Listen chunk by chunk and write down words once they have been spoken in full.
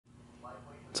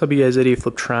What's up, you guys? Eddie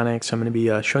Fliptroniks. I'm going to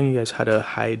be showing you guys how to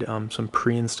hide some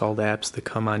pre-installed apps that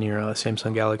come on your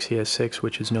Samsung Galaxy S6,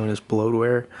 which is known as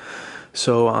bloatware.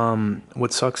 So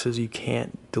what sucks is you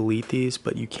can't delete these,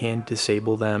 but you can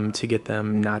disable them to get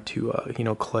them not to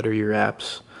clutter your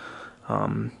apps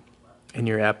in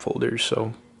your app folders.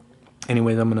 So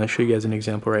anyways, I'm going to show you guys an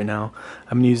example right now.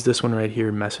 I'm going to use this one right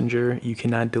here, Messenger. You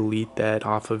cannot delete that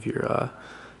off of your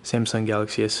Samsung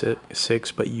Galaxy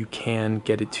S6, but you can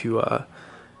get it to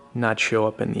not show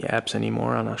up in the apps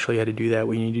anymore, and I'll show you how to do that.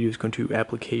 What you need to do is go to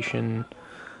Application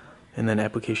and then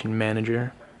Application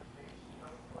Manager.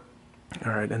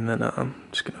 Alright, and then I'm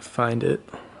just going to find it.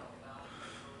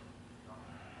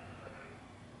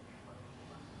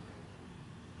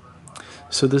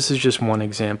 So this is just one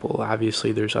example.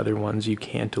 Obviously there's other ones you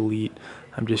can't delete.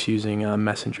 I'm just using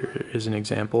Messenger as an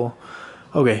example.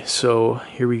 Okay, so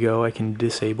here we go. I can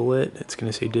disable it. It's going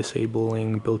to say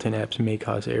disabling built-in apps may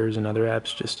cause errors in other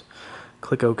apps. Just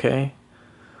click OK.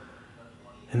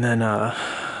 And then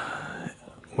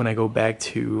when I go back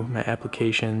to my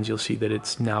applications, you'll see that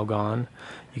it's now gone.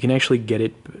 You can actually get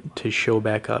it to show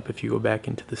back up if you go back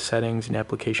into the settings and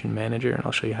application manager, and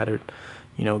I'll show you how to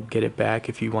get it back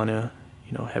if you want to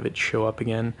have it show up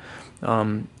again.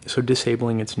 So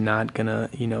disabling, it's not gonna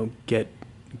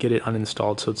get it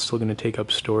uninstalled, so it's still going to take up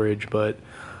storage, but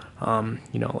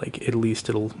like at least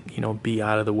it'll be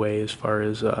out of the way as far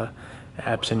as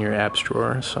apps in your apps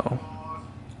drawer. So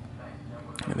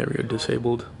and there we go,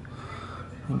 disabled.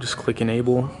 And just click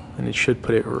enable and it should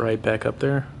put it right back up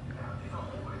there.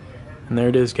 And there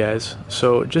it is, guys.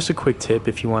 So just a quick tip,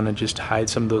 if you want to just hide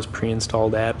some of those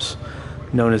pre-installed apps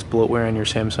known as bloatware on your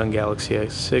Samsung Galaxy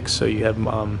S6, so you have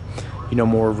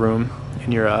more room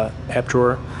in your app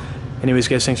drawer. Anyways,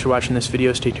 guys, thanks for watching this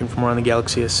video. Stay tuned for more on the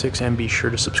Galaxy S6 and be sure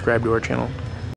to subscribe to our channel.